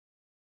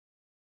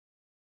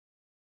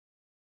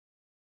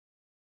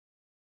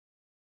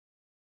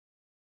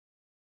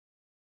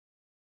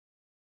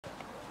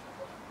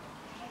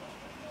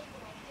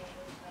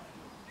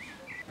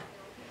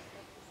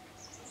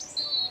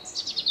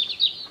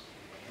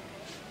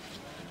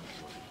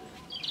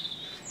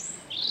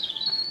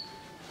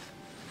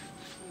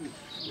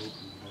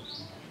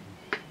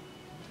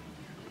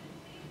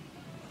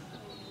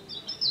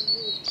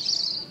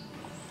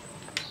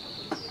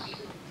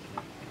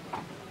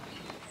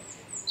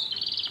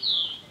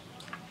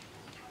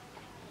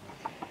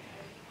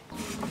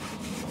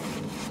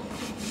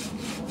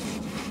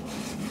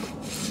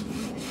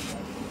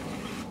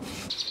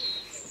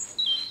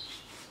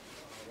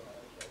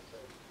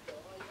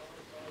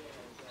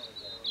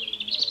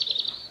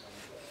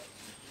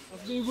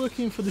been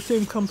working for the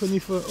same company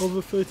for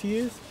over 30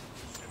 years,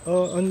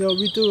 and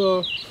we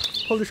do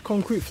polished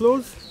concrete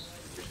floors,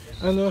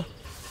 and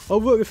I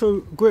work with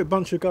a great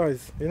bunch of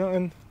guys, you know,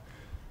 and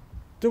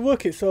the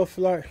work itself,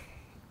 like,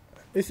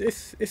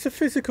 it's a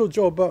physical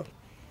job, but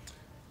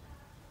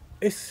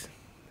it's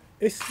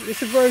a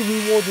very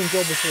rewarding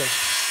job as well.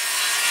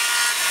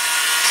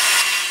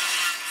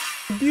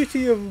 The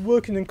beauty of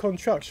working in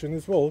construction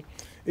as well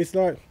is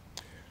like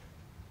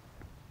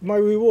my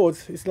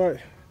rewards is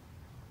like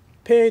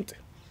paint,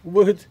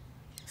 wood,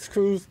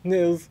 screws,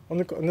 nails on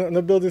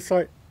the building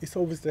site. It's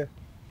always there.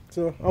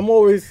 So I'm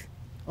always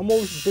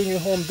bringing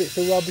home bits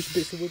of rubbish,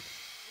 bits of wood.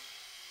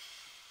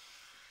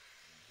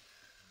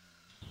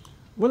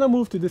 When I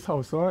moved to this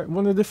house, right,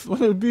 one of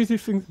the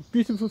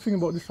beautiful thing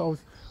about this house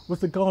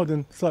was the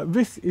garden. It's like,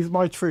 this is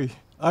my tree.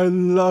 I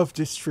love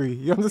this tree.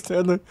 You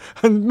understand?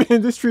 And me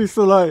and this tree,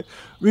 so like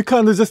we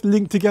kind of just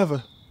linked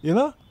together, you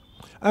know.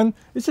 And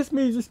it's just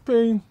me just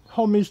paying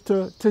homage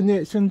to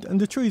nature and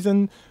the trees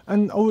and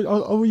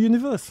our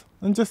universe,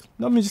 and just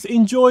just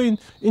enjoying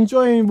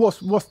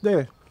what's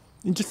there,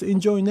 and just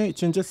enjoying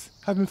nature and just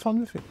having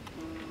fun with it.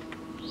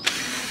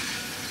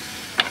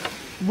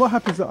 What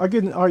happens is I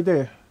get an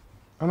idea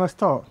and I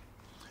start.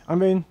 I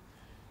mean,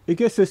 it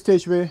gets to a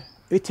stage where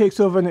it takes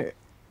over and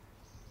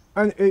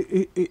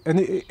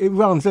it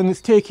runs, and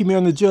it's taking me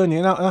on a journey,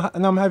 and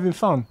I'm having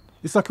fun.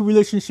 It's like a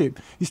relationship.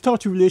 You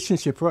start a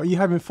relationship, right? You're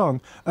having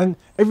fun, and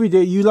every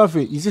day you love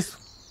it. You just,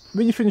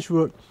 when you finish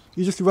work,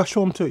 you just rush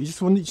home to it. You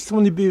just want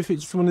to be with it. You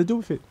just want to do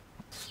with it.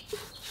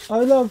 I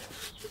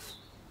love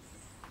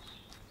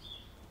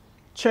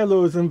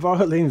cellos and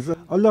violins.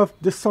 I love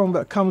the song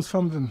that comes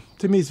from them.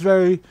 To me, it's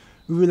very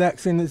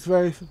relaxing. It's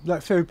very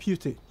like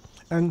therapeutic,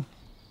 and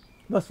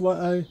that's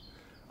why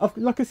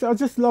like I said, I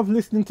just love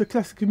listening to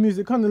classical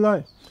music. Kind of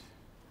like,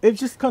 it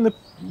just kind of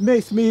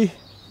makes me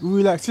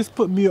relax, just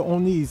put me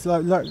on ease.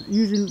 Like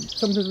usually,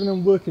 sometimes when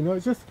I'm working,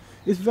 right,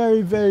 it's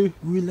very, very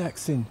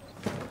relaxing.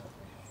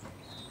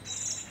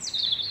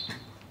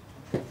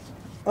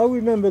 I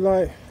remember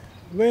like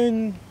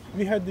when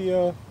we had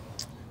the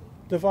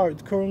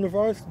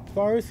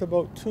coronavirus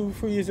about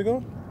 2-3 years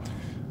ago.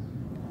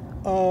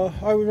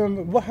 I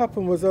remember what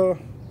happened was I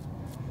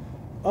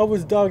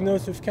was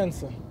diagnosed with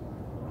cancer,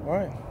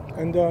 right?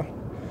 And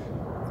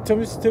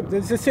it's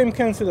the same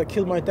cancer that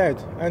killed my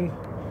dad. And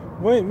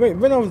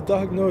when I was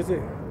diagnosed,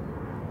 it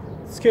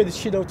scared the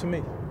shit out of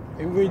me.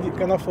 It really,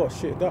 and I thought,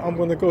 shit, that I'm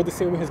gonna go the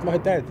same way as my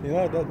dad. You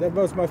know, that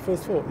was my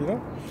first thought. You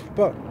know,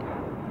 but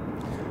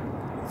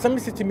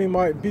somebody said to me,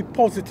 "Might be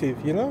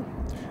positive," you know.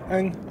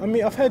 And I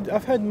mean, I've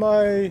had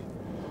my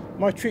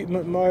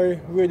treatment, my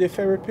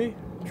radiotherapy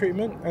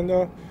treatment,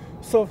 and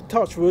so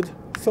touch wood,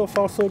 so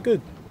far so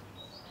good.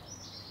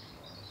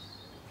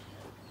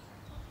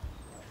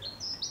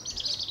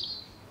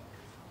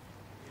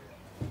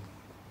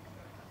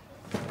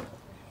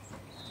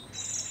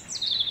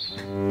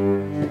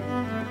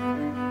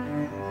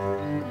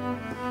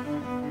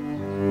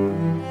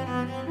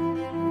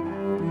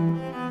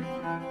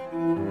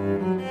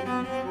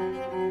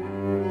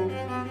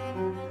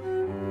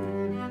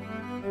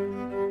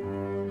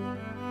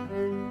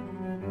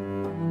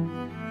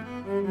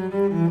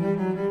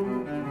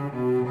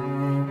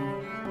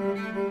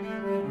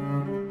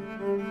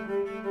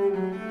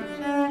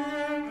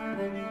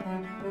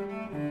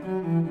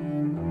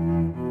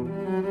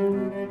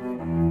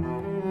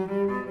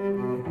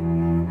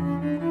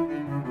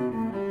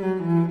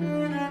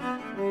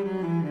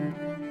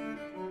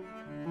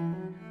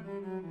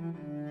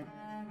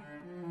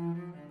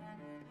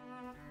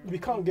 We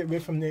can't get away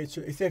from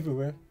nature. It's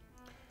everywhere.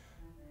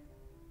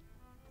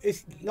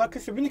 It's like I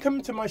said, when you come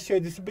into my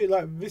shade, it's a bit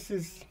like this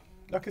is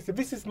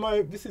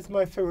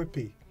my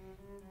therapy.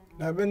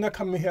 Like when I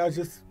come in here, I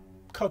just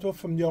cut off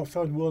from the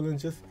outside world and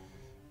just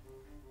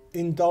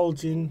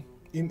indulge in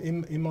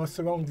my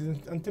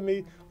surroundings. And to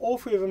me, all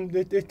three of them,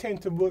 they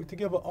tend to work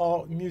together: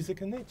 art,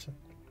 music, and nature.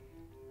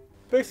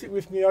 Basically,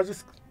 with me, I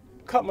just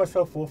cut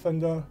myself off,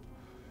 and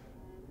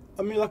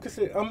I mean, like I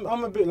said,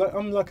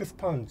 I'm like a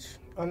sponge,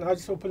 and I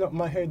just open up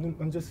my head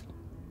and just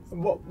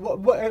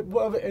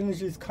whatever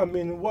energies come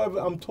in, whatever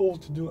I'm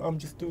told to do, I'm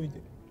just doing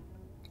it.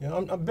 You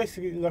know, I'm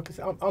basically, like I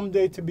said, I'm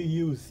there to be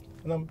used,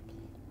 and I'm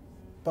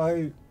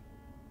by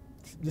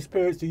the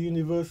spirits, the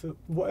universe,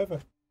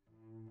 whatever.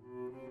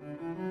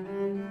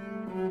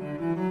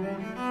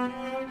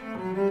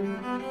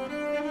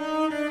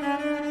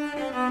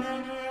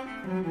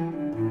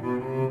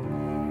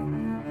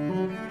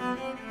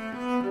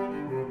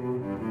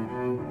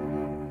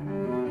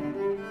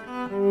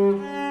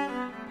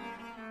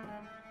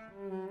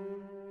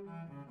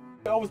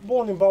 I was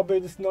born in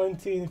Barbados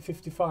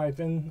 1955,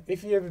 and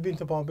if you've ever been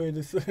to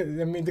Barbados, I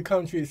mean, the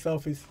country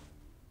itself is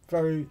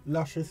very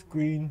luscious,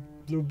 green,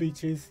 blue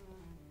beaches.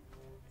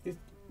 It's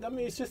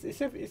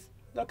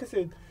like I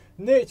said,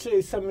 nature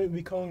is something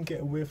we can't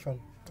get away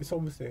from. It's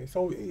always there.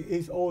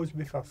 It's always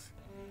with us.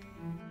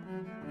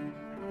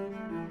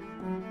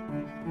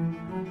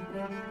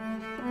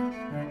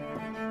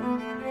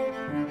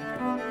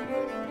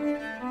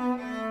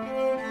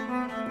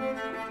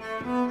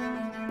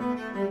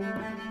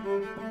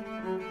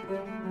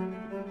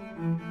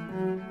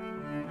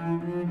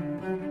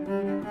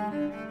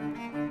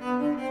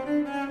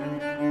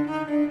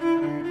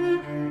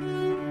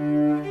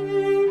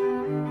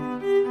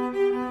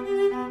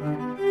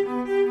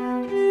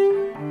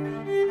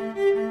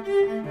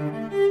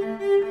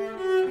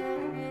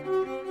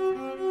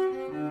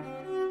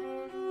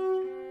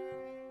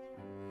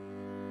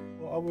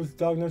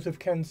 diagnosed with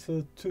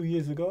cancer 2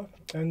 years ago,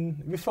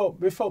 and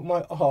without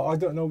my art, I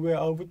don't know where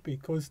I would be.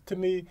 Because to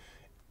me,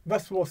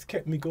 that's what's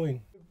kept me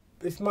going.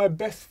 It's my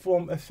best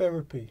form of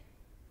therapy,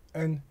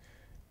 and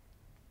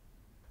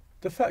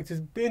the fact is,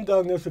 being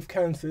diagnosed with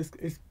cancer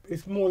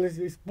is more or less,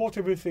 it's brought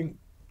everything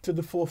to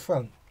the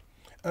forefront,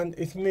 and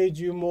it's made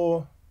you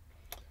more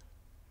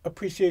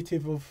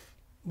appreciative of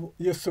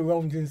your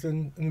surroundings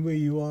and where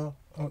you are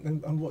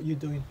and what you're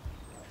doing.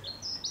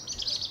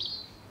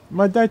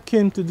 My dad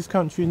came to this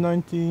country in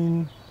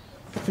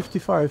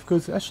 1955,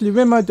 because actually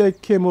when my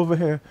dad came over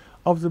here,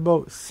 I was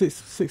about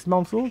six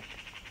months old,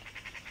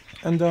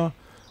 and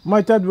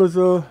my dad was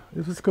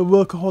like a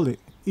workaholic.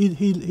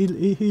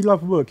 He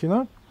loved work, you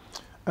know.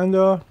 And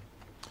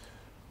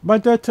my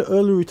dad took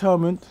early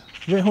retirement,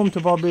 went home to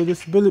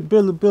Barbados,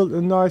 built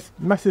a nice,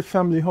 massive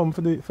family home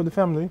for the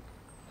family.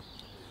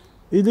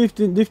 He lived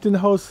in the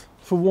house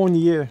for 1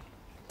 year,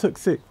 took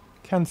sick,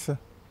 cancer,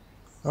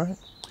 right?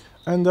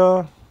 And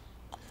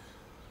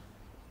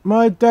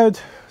my dad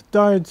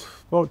died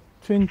about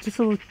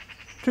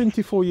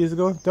 24 years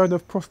ago, died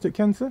of prostate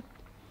cancer,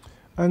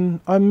 and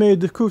I made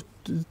the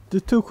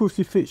 2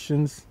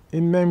 crucifixions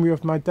in memory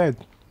of my dad,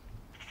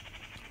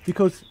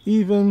 because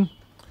even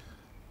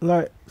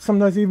like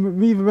sometimes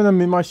even when I'm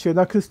in my shed,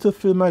 I can still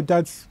feel my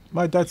dad's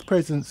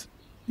presence.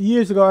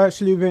 Years ago, I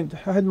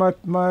had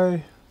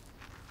my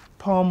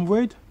palm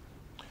read,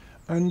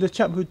 and the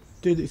chap who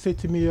did it said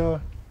to me,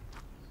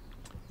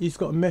 he's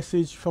got a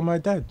message from my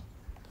dad,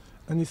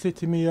 and he said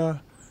to me,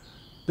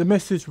 the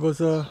message was,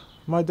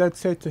 my dad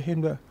said to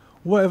him that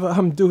whatever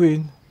I'm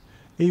doing,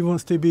 he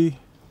wants to be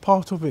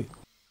part of it.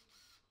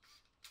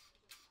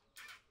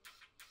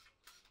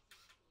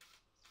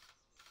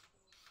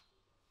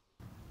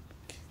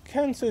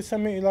 Cancer is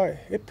something like,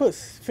 it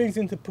puts things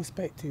into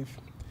perspective.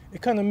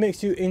 It kind of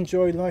makes you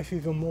enjoy life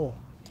even more.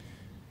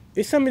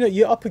 It's something that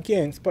you're up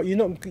against, but you're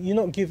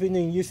not giving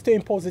in. You're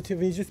staying positive,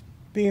 and you're just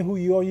being who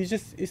you are.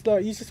 It's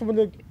like you just want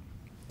to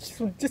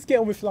just get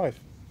on with life.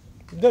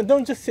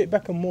 Don't just sit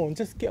back and mourn.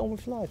 Just get on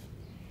with life.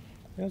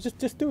 You know,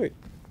 just do it.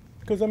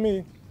 Because I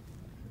mean,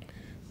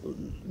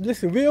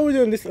 listen, we're only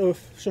on this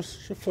earth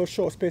for a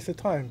short space of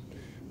time,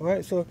 all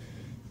right? So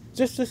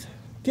just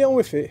get on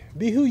with it.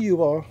 Be who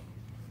you are.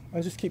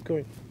 And just keep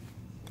going,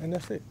 and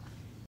that's it.